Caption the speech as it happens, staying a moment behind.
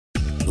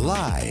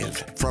Live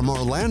from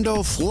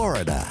Orlando,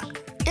 Florida,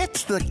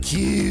 it's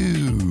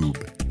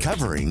theCUBE,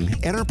 covering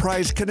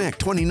Enterprise Connect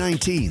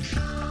 2019.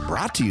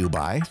 Brought to you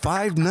by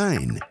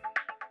Five9.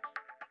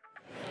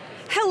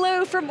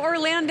 Hello from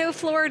Orlando,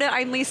 Florida.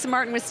 I'm Lisa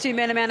Martin with Stu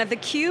Miniman of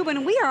theCUBE,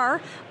 and we are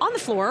on the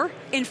floor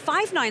in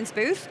Five9's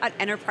booth at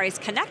Enterprise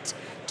Connect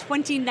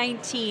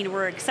 2019.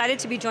 We're excited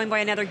to be joined by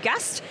another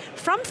guest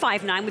from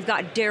Five9. We've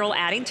got Darryl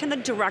Addington, the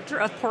Director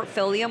of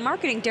Portfolio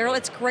Marketing. Darryl,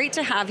 it's great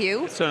to have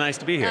you. It's so nice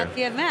to be here. At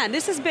the event.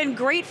 This has been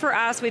great for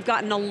us. We've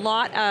gotten a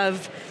lot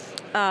of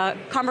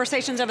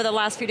conversations over the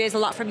last few days, a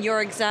lot from your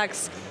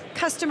execs,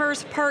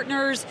 customers,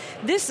 partners.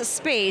 This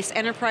space,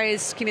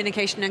 enterprise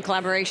communication and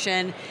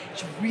collaboration,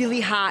 is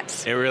really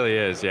hot. It really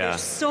is, yeah.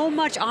 There's so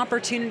much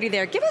opportunity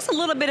there. Give us a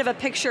little bit of a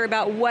picture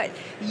about what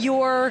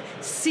you're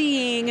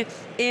seeing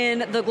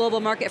in the global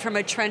market from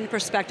a trend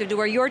perspective, to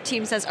where your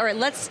team says, all right,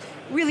 let's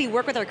really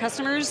work with our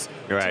customers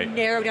to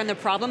narrow down the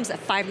problems that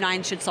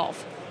Five9 should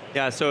solve.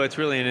 Yeah, so it's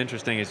really an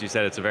interesting, as you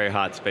said, it's a very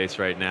hot space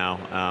right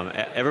now.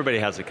 Everybody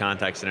has a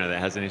contact center that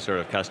has any sort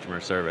of customer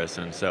service,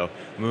 and so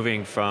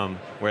moving from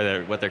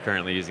what they're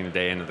currently using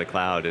today into the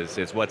cloud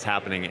is what's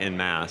happening en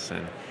masse.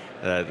 And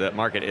the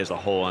market as a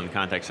whole, and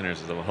contact centers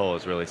as a whole,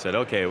 has really said,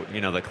 okay,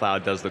 the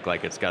cloud does look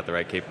like it's got the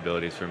right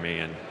capabilities for me,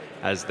 and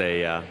as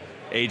they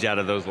age out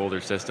of those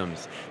older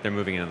systems, they're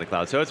moving into the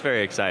cloud. So it's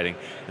very exciting,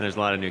 and there's a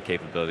lot of new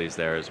capabilities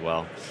there as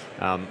well.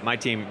 My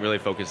team really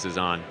focuses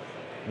on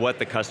what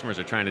the customers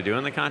are trying to do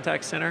in the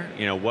contact center,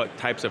 what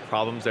types of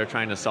problems they're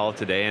trying to solve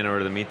today in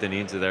order to meet the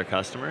needs of their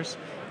customers.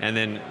 And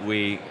then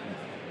we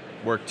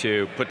work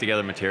to put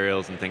together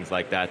materials and things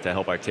like that to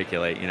help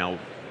articulate,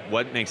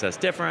 what makes us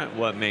different,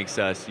 what makes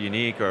us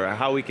unique, or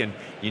how we can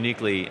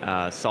uniquely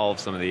solve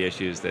some of the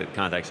issues that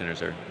contact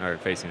centers are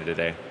facing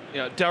today.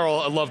 Yeah,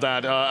 Darryl, I love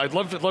that. I'd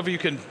love if you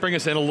can bring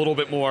us in a little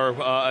bit more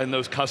in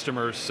those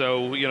customers.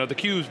 So,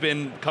 theCUBE's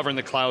been covering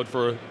the cloud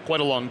for quite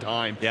a long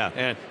time. Yeah.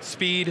 And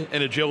speed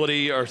and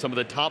agility are some of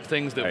the top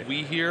things that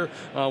we hear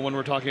when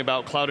we're talking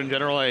about cloud in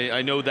general.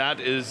 I know that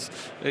is,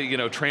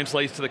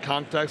 translates to the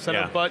contact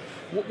center, but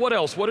what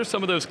else? What are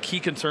some of those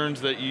key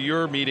concerns that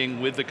you're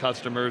meeting with the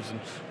customers, and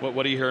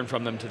what are you hearing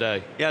from them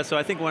today? Yeah, so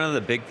I think one of the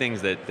big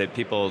things that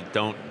people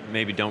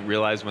maybe don't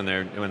realize when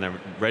they're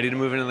ready to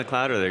move into the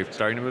cloud, or they're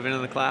starting to move into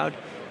the cloud,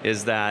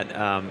 is that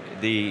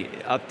the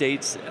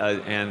updates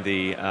and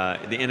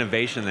the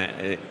innovation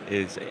that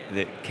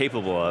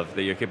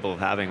you're capable of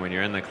having when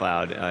you're in the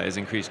cloud is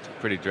increased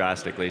pretty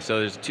drastically. So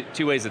there's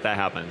two ways that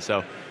happens.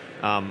 So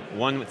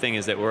one thing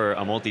is that we're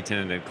a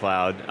multi-tenanted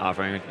cloud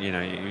offering. You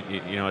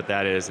know what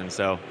that is, and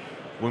so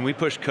when we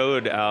push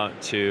code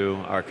out to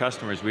our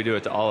customers, we do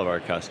it to all of our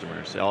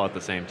customers, all at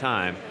the same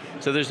time.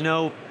 So there's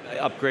no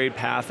upgrade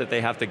path that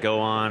they have to go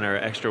on, or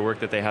extra work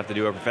that they have to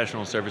do, or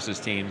professional services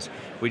teams.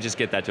 We just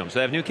get that to them. So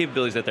they have new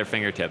capabilities at their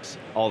fingertips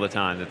all the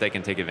time that they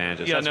can take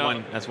advantage of.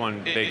 Yeah, that's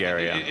one big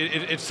area.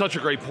 It's such a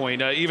great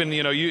point. Even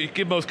you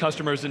give most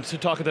customers, and to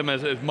talk to them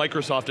as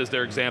Microsoft as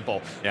their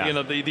example. Yeah.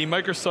 The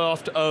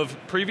Microsoft of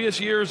previous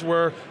years,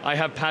 where I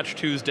have Patch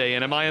Tuesday,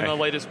 and am I in the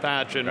latest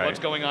patch, and what's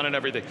going on and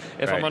everything.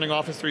 If I'm running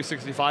Office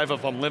 365,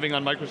 if I'm living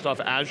on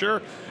Microsoft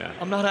Azure,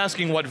 I'm not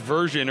asking what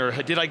version, or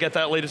did I get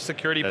that latest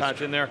security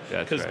patch in there,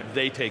 because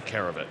they take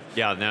care of it.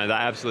 Yeah, no,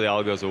 that absolutely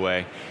all goes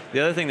away. The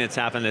other thing that's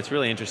happened that's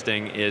really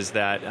interesting is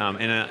that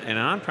in an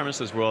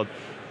on-premises world,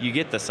 you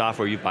get the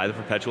software, you buy the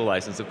perpetual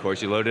license, of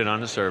course, you load it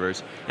onto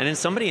servers, and then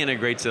somebody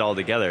integrates it all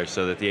together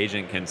so that the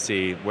agent can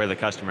see where the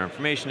customer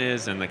information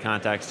is, and the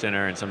contact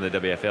center, and some of the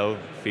WFO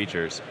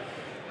features.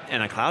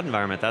 In a cloud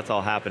environment, that's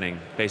all happening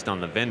based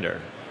on the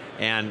vendor.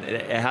 And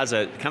it has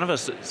a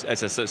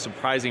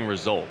surprising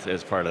result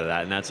as part of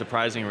that, and that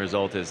surprising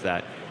result is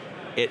that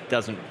it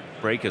doesn't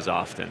break as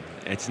often.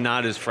 It's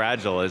not as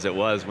fragile as it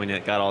was when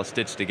it got all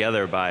stitched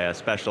together by a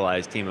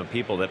specialized team of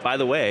people that, by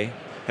the way,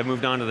 have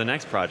moved on to the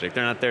next project.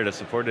 They're not there to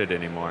support it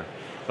anymore.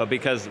 But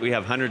because we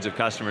have hundreds of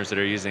customers that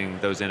are using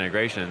those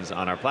integrations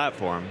on our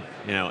platform,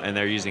 and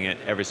they're using it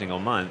every single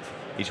month,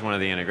 each one of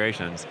the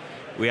integrations,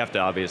 we have to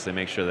obviously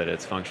make sure that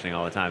it's functioning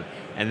all the time.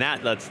 And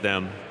that lets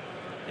them,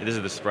 this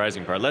is the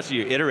surprising part, lets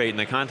you iterate in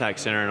the contact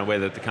center in a way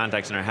that the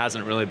contact center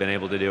hasn't really been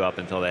able to do up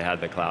until they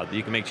had the cloud.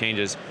 You can make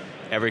changes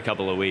every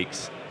couple of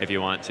weeks if you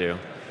want to.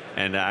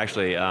 And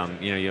actually,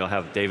 you'll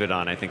have David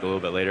on, I think, a little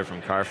bit later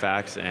from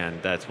Carfax,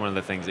 and that's one of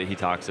the things that he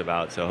talks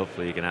about, so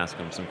hopefully you can ask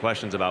him some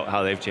questions about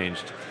how they've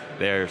changed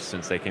theirs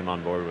since they came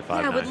on board with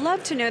Five9. Yeah, I would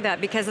love to know that,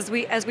 because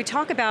as we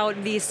talk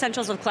about the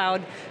essentials of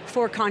cloud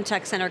for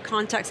contact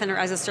center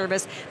as a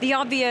service, the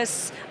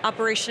obvious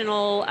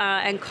operational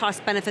and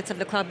cost benefits of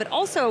the cloud, but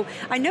also,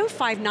 I know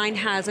Five9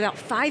 has about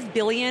 5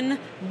 billion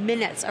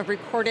minutes of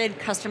recorded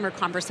customer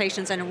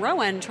conversations, and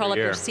Rowan Trollope,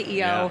 your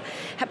CEO,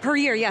 per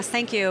year, yes,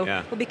 thank you,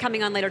 will be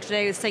coming on later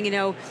today, saying,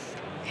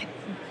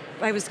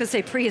 I was going to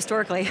say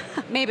prehistorically,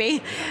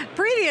 maybe.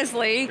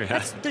 Previously,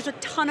 there's a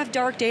ton of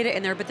dark data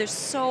in there, but there's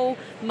so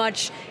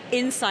much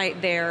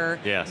insight there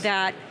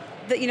that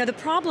the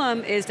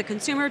problem is the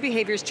consumer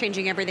behavior is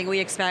changing everything. We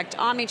expect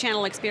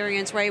omni-channel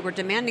experience, right? We're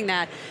demanding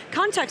that.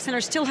 Contact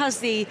center still has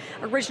the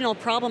original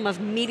problem of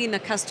meeting the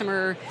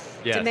customer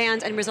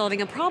demands and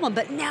resolving a problem,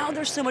 but now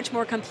there's so much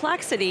more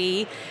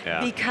complexity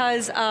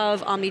because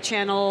of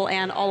omni-channel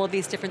and all of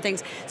these different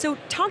things. So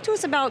talk to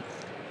us about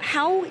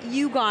how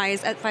you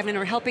guys at Five9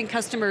 are helping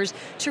customers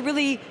to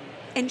really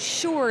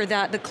ensure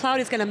that the cloud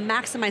is going to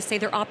maximize, say,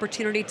 their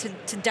opportunity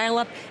to dial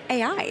up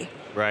AI.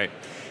 Right.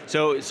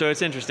 So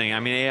it's interesting.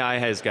 I mean, AI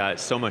has got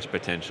so much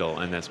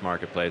potential in this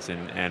marketplace,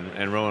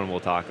 and Rowan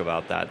will talk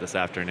about that this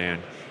afternoon.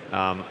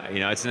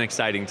 It's an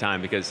exciting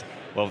time because,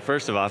 well,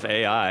 first of all,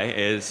 AI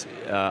is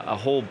a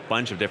whole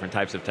bunch of different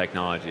types of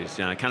technologies.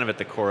 Kind of at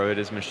the core of it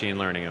is machine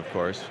learning, of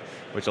course,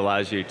 which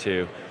allows you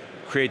to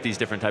create these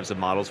different types of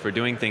models for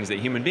doing things that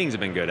human beings have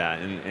been good at.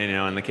 And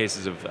in the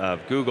cases of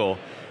Google,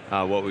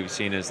 what we've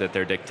seen is that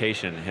their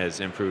dictation has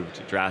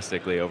improved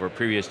drastically over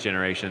previous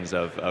generations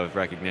of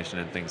recognition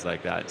and things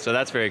like that. So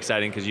that's very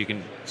exciting because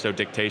so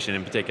dictation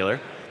in particular,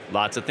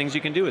 lots of things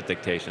you can do with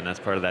dictation. That's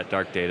part of that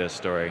dark data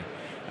story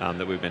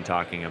that we've been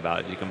talking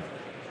about. You can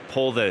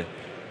pull the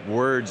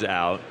words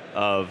out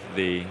of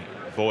the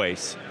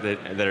voice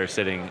that are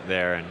sitting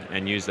there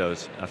and use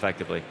those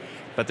effectively.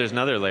 But there's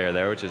another layer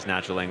there, which is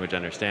natural language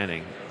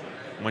understanding.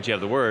 Once you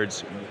have the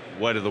words,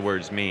 what do the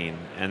words mean?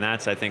 And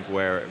that's, I think,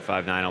 where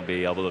Five9 will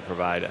be able to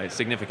provide a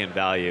significant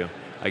value,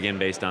 again,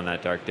 based on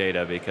that dark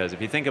data, because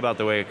if you think about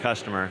the way a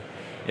customer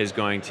is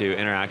going to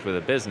interact with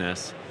a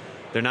business,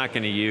 they're not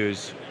going to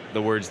use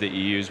the words that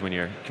you use when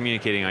you're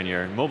communicating on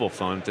your mobile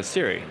phone to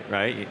Siri,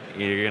 right?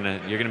 You're going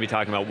to be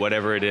talking about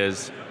whatever it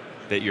is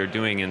that you're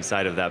doing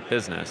inside of that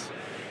business.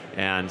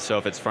 And so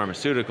if it's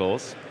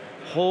pharmaceuticals,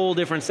 whole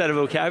different set of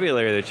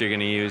vocabulary that you're going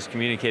to use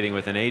communicating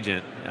with an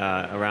agent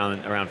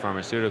around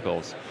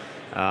pharmaceuticals.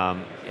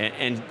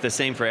 And the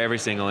same for every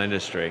single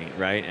industry,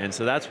 right? And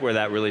so that's where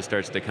that really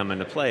starts to come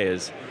into play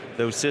is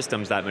those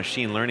systems, that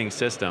machine learning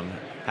system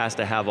has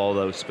to have all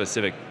those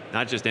specific,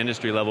 not just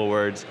industry level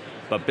words,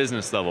 but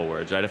business level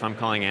words, right? If I'm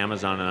calling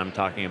Amazon and I'm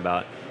talking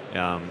about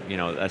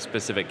a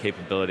specific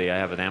capability I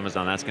have with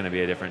Amazon, that's going to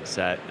be a different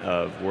set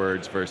of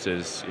words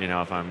versus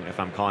if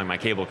I'm calling my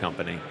cable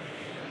company,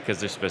 because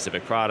there's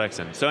specific products.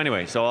 And so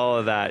anyway, so all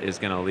of that is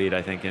going to lead,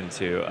 I think,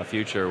 into a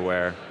future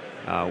where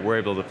we're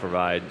able to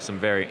provide some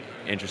very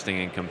interesting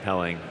and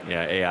compelling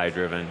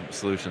AI-driven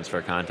solutions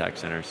for contact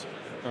centers.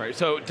 All right,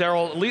 so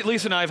Darryl,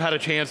 Lisa and I have had a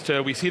chance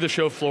we see the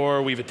show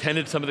floor, we've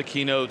attended some of the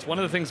keynotes. One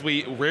of the things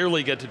we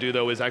rarely get to do,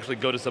 though, is actually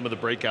go to some of the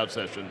breakout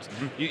sessions.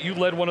 Mm-hmm. You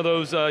led one of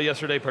those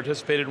yesterday,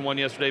 participated in one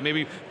yesterday.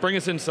 Maybe bring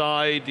us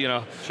inside,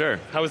 Sure.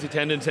 How was the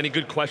attendance? Any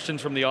good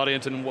questions from the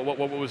audience, and what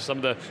was some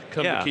of the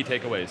key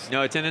takeaways?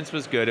 No, attendance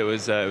was good. It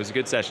was a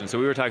good session. So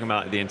we were talking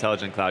about the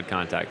Intelligent Cloud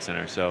Contact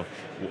Center. So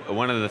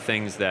one of the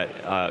things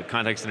that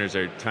contact centers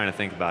are trying to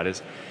think about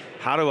is,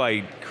 how do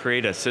I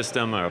create a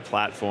system or a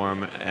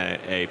platform,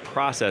 a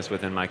process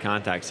within my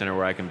contact center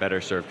where I can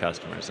better serve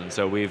customers? And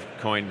so we've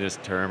coined this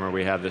term, or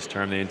we have this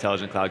term, the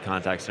Intelligent Cloud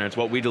Contact Center. It's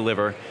what we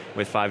deliver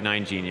with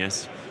Five9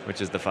 Genius, which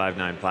is the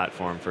Five9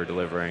 platform for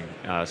delivering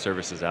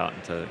services out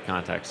into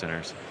contact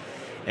centers.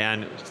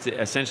 And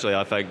essentially,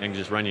 if I can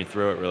just run you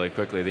through it really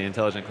quickly, the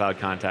Intelligent Cloud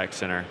Contact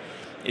Center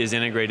is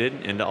integrated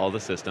into all the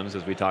systems,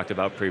 as we talked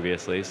about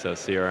previously, so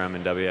CRM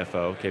and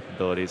WFO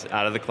capabilities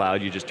out of the cloud.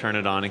 You just turn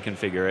it on and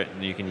configure it,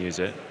 and you can use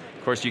it.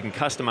 Of course, you can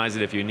customize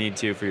it if you need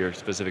to for your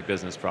specific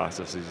business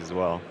processes as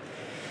well.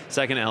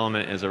 Second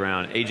element is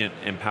around agent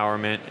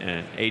empowerment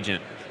and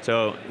agent.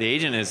 So the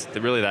agent is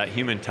really that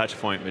human touch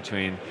point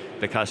between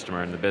the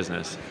customer and the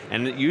business.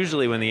 And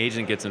usually when the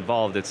agent gets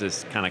involved, it's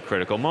this kind of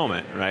critical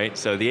moment, right?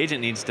 So the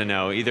agent needs to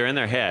know, either in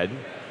their head,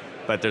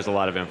 but there's a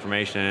lot of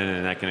information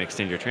and that can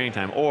extend your training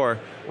time, or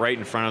right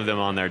in front of them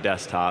on their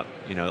desktop,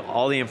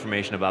 all the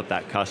information about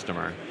that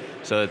customer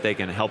so that they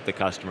can help the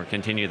customer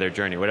continue their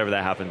journey, whatever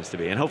that happens to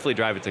be, and hopefully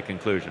drive it to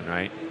conclusion,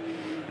 right?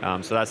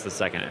 So that's the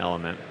second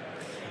element.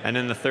 And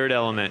then the third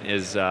element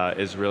is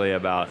really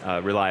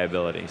about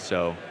reliability.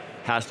 So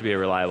has to be a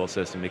reliable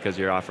system because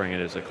you're offering it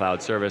as a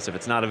cloud service. If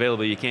it's not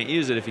available, you can't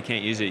use it. If you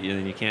can't use it,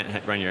 then you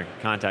can't run your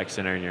contact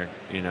center, and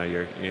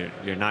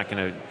you're not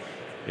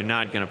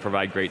going to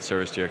provide great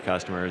service to your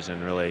customers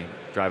and really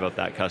drive up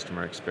that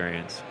customer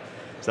experience.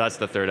 So that's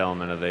the third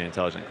element of the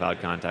Intelligent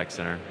Cloud Contact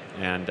Center.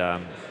 And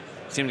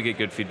seemed to get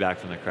good feedback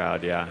from the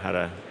crowd, had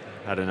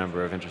a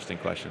number of interesting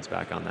questions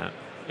back on that.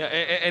 Yeah,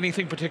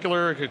 anything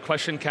particular, a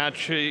question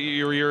catch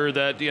your ear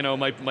that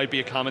might be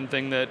a common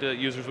thing that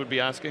users would be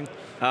asking?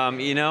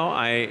 None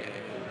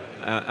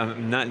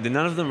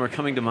of them are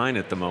coming to mind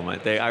at the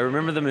moment. I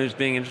remember them as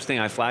being interesting.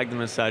 I flagged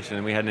them as such,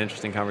 and we had an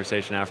interesting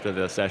conversation after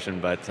the session.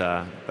 But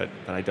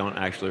I don't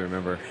actually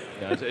remember.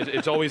 Yeah,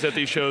 it's always at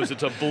these shows.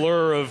 It's a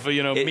blur of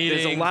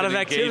meetings. There's a lot of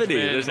activity.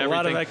 There's a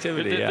lot of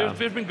activity.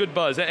 There's been good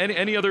buzz.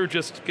 Any other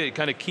just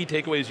kind of key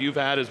takeaways you've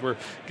had as we're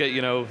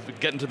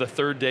getting to the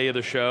third day of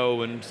the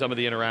show and some of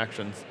the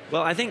interactions?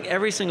 Well, I think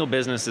every single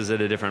business is at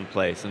a different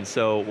place, and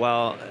so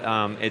while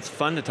it's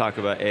fun to talk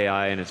about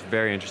AI and it's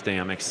very interesting,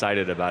 I'm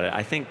excited about it.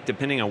 I think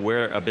depending on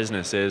where a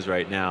business is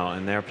right now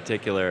and their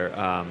particular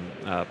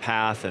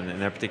path and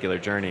their particular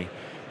journey,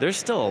 there's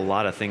still a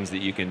lot of things that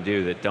you can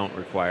do that don't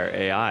require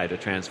AI to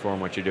transform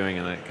what you're doing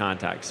in the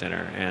contact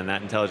center. And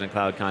that intelligent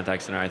cloud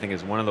contact center, I think,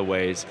 is one of the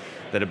ways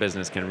that a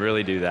business can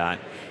really do that.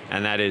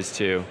 And that is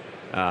to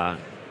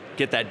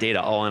get that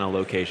data all in a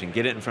location,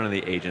 get it in front of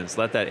the agents,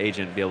 let that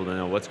agent be able to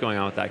know what's going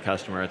on with that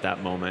customer at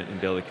that moment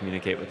and be able to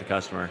communicate with the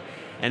customer.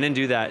 And then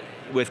do that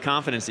with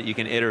confidence that you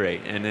can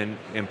iterate and then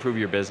improve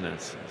your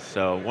business.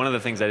 So one of the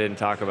things I didn't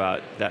talk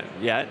about that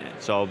yet,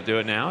 so I'll do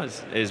it now,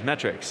 is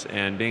metrics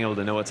and being able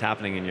to know what's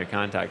happening in your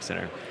contact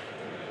center.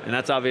 And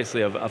that's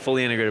obviously a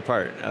fully integrated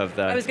part of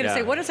the... I was going to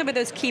say, what are some of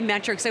those key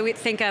metrics? So we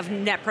think of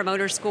Net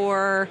Promoter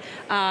Score,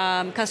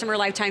 customer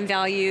lifetime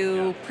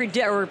value,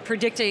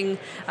 predicting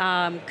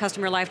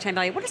customer lifetime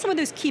value. What are some of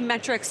those key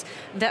metrics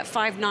that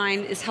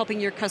Five9 is helping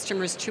your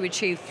customers to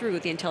achieve through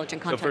the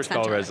intelligent contact center? So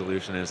first call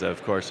resolution is,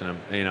 of course,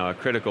 a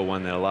critical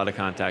one that a lot of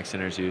contact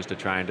centers use to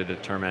trying to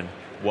determine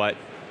what,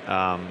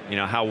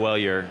 how well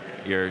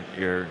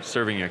you're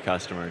serving your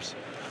customers.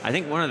 I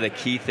think one of the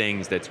key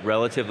things that's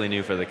relatively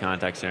new for the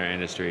contact center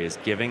industry is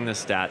giving the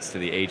stats to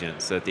the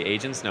agents so that the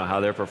agents know how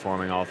they're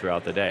performing all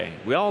throughout the day.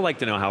 We all like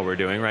to know how we're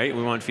doing, right?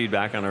 We want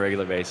feedback on a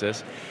regular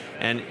basis.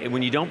 And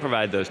when you don't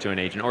provide those to an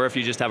agent, or if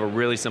you just have a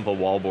really simple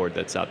wallboard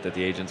that's up that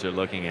the agents are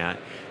looking at,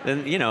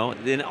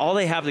 then all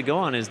they have to go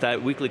on is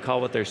that weekly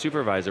call with their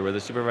supervisor, where the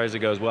supervisor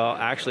goes, well,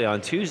 actually on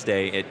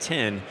Tuesday at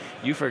 10,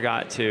 you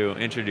forgot to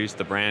introduce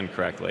the brand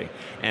correctly.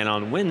 And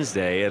on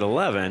Wednesday at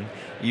 11,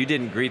 you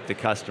didn't greet the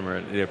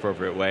customer the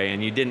appropriate way,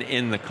 and you didn't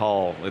end the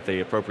call with the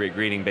appropriate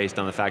greeting based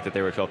on the fact that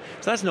they were told.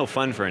 So that's no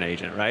fun for an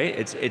agent, right?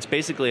 It's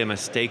basically a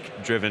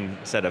mistake-driven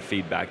set of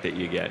feedback that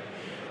you get.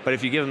 But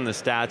if you give them the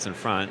stats in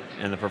front,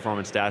 and the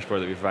performance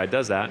dashboard that we provide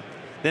does that,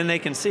 then they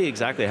can see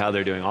exactly how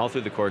they're doing all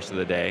through the course of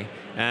the day,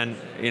 and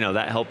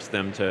that helps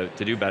them to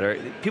do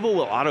better. People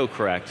will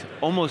autocorrect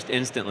almost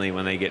instantly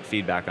when they get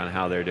feedback on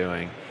how they're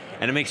doing.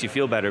 And it makes you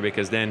feel better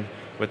because then,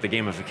 with the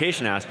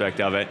gamification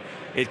aspect of it,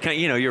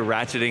 you're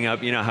ratcheting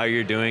up how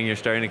you're doing, you're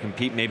starting to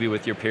compete maybe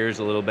with your peers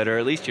a little bit, or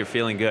at least you're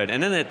feeling good.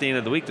 And then at the end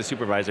of the week, the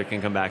supervisor can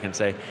come back and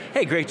say,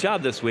 hey, great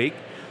job this week.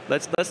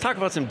 Let's talk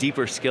about some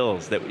deeper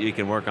skills that you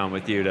can work on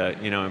with you to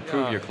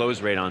improve your close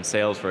rate on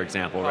sales, for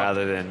example,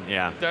 rather than,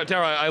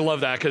 Darryl, I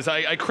love that, because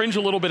I cringe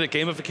a little bit at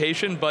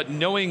gamification, but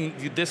knowing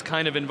this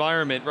kind of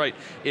environment, right,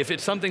 if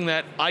it's something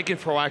that I can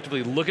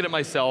proactively look at it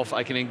myself,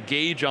 I can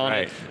engage on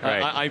it,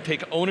 I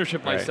take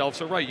ownership myself,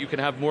 so you can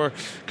have more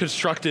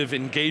constructive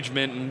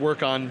engagement and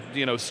work on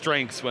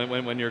strengths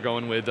when you're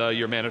going with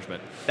your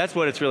management. That's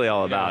what it's really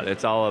all about.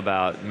 It's all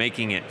about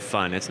making it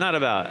fun. It's not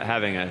about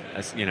having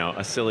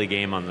a silly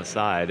game on the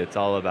side. It's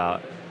all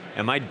about,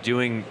 am I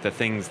doing the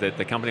things that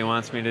the company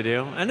wants me to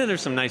do? And then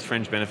there's some nice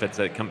fringe benefits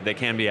that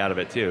can be out of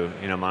it too,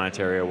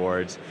 monetary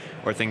awards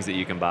or things that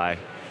you can buy,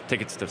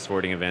 tickets to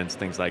sporting events,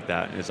 things like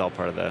that. It's all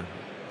part of the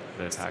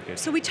package.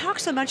 So we talk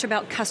so much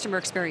about customer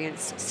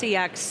experience,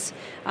 CX,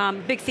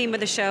 big theme of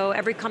the show,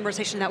 every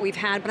conversation that we've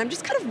had, but I'm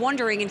just kind of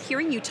wondering and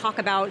hearing you talk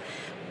about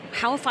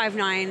how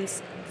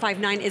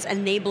Five9 is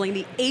enabling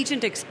the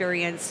agent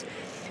experience.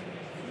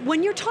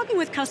 When you're talking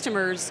with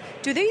customers,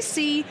 do they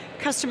see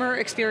customer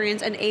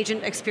experience and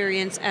agent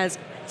experience as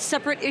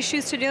separate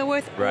issues to deal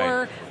with?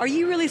 Or are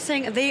you really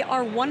saying they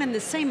are one and the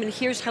same, and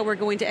here's how we're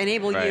going to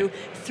enable you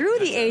through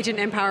the agent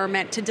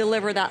empowerment to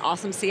deliver that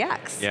awesome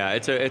CX? Yeah,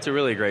 it's a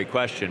really great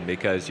question,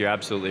 because you're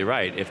absolutely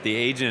right. If the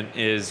agent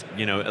is,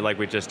 like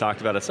we just talked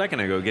about a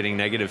second ago, getting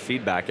negative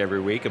feedback every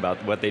week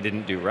about what they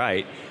didn't do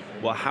right,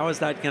 well, how is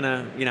that going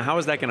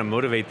to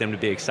motivate them to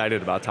be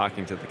excited about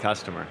talking to the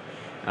customer?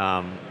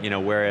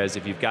 Whereas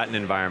if you've got an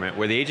environment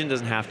where the agent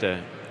doesn't have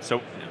to,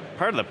 so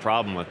part of the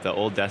problem with the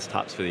old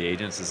desktops for the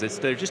agents is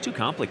they're just too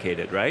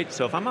complicated, right?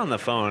 So if I'm on the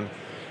phone,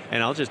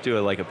 and I'll just do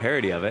like a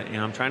parody of it,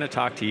 I'm trying to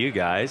talk to you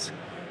guys,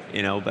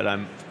 but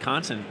I'm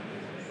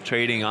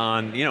concentrating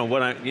on,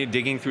 what I'm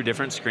digging through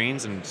different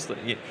screens, and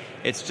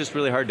it's just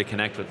really hard to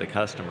connect with the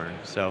customer.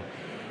 So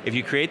if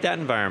you create that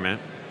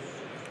environment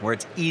where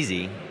it's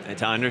easy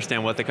to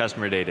understand what the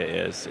customer data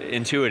is,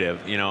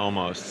 intuitive,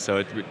 almost, so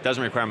it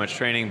doesn't require much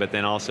training, but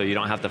then also you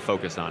don't have to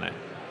focus on it.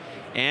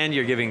 And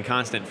you're giving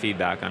constant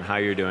feedback on how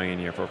you're doing in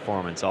your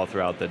performance all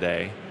throughout the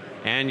day.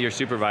 And your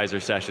supervisor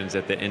sessions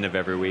at the end of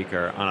every week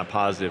are on a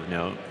positive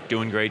note.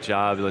 Doing a great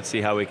job, let's see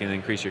how we can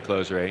increase your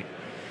close rate.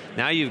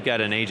 Now you've got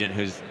an agent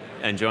who's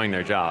enjoying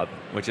their job,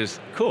 which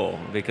is cool,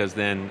 because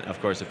then, of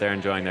course, if they're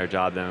enjoying their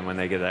job, then when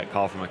they get that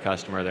call from a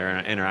customer, they're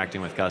interacting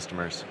with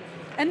customers.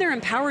 And they're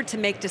empowered to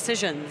make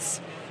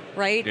decisions,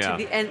 right? Yeah.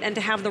 And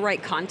to have the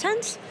right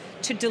content,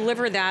 to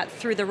deliver that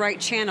through the right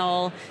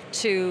channel,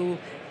 to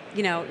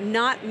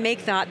not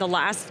make that the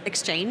last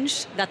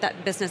exchange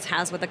that business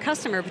has with the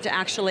customer, but to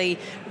actually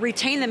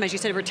retain them. As you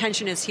said,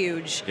 retention is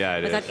huge. Yeah,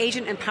 it is. But that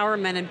agent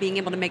empowerment and being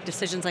able to make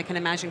decisions, I can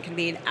imagine, can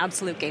be an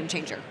absolute game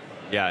changer.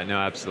 Yeah, no,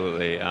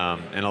 absolutely.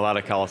 And a lot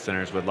of call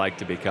centers would like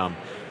to become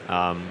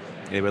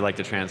they would like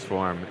to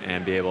transform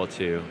and be able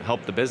to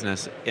help the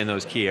business in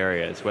those key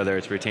areas, whether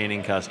it's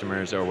retaining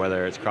customers or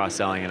whether it's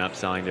cross-selling and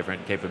upselling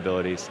different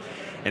capabilities.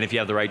 And if you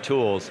have the right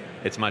tools,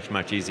 it's much,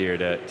 much easier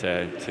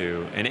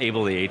to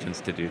enable the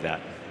agents to do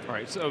that. All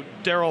right, so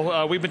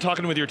Darryl, we've been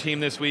talking with your team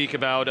this week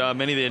about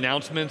many of the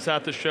announcements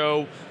at the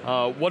show.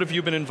 What have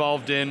you been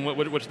involved in?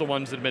 What's the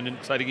ones that have been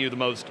exciting you the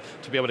most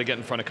to be able to get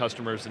in front of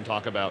customers and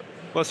talk about?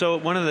 Well, so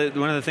one of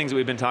the things that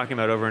we've been talking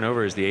about over and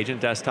over is the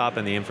agent desktop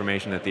and the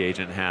information that the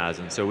agent has.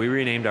 And so we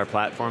renamed our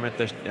platform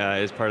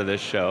as part of this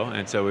show,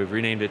 and so we've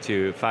renamed it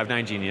to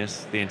Five9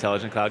 Genius, the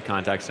Intelligent Cloud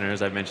Contact Center,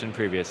 as I've mentioned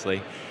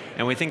previously.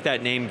 And we think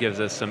that name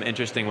gives us some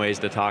interesting ways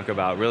to talk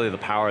about really the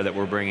power that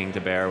we're bringing to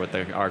bear with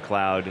our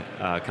cloud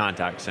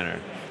contact center.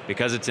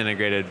 Because it's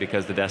integrated,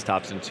 because the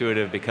desktop's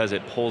intuitive, because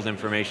it pulls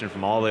information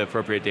from all the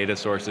appropriate data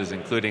sources,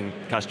 including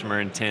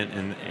customer intent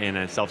in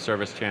a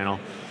self-service channel,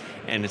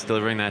 and it's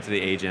delivering that to the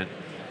agent.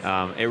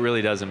 It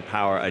really does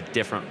empower a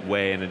different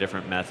way and a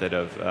different method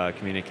of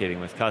communicating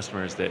with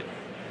customers that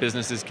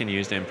businesses can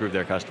use to improve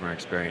their customer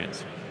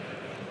experience.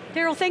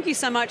 Darryl, thank you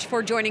so much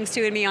for joining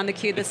Stu and me on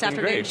theCUBE this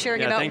afternoon,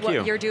 sharing about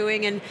what you're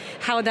doing and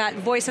how that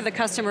voice of the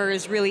customer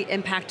is really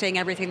impacting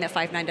everything that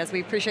Five9 does. We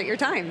appreciate your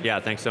time.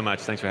 Yeah, thanks so much.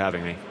 Thanks for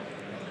having me.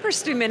 For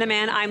Stu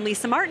Miniman, I'm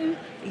Lisa Martin.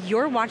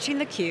 You're watching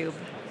theCUBE.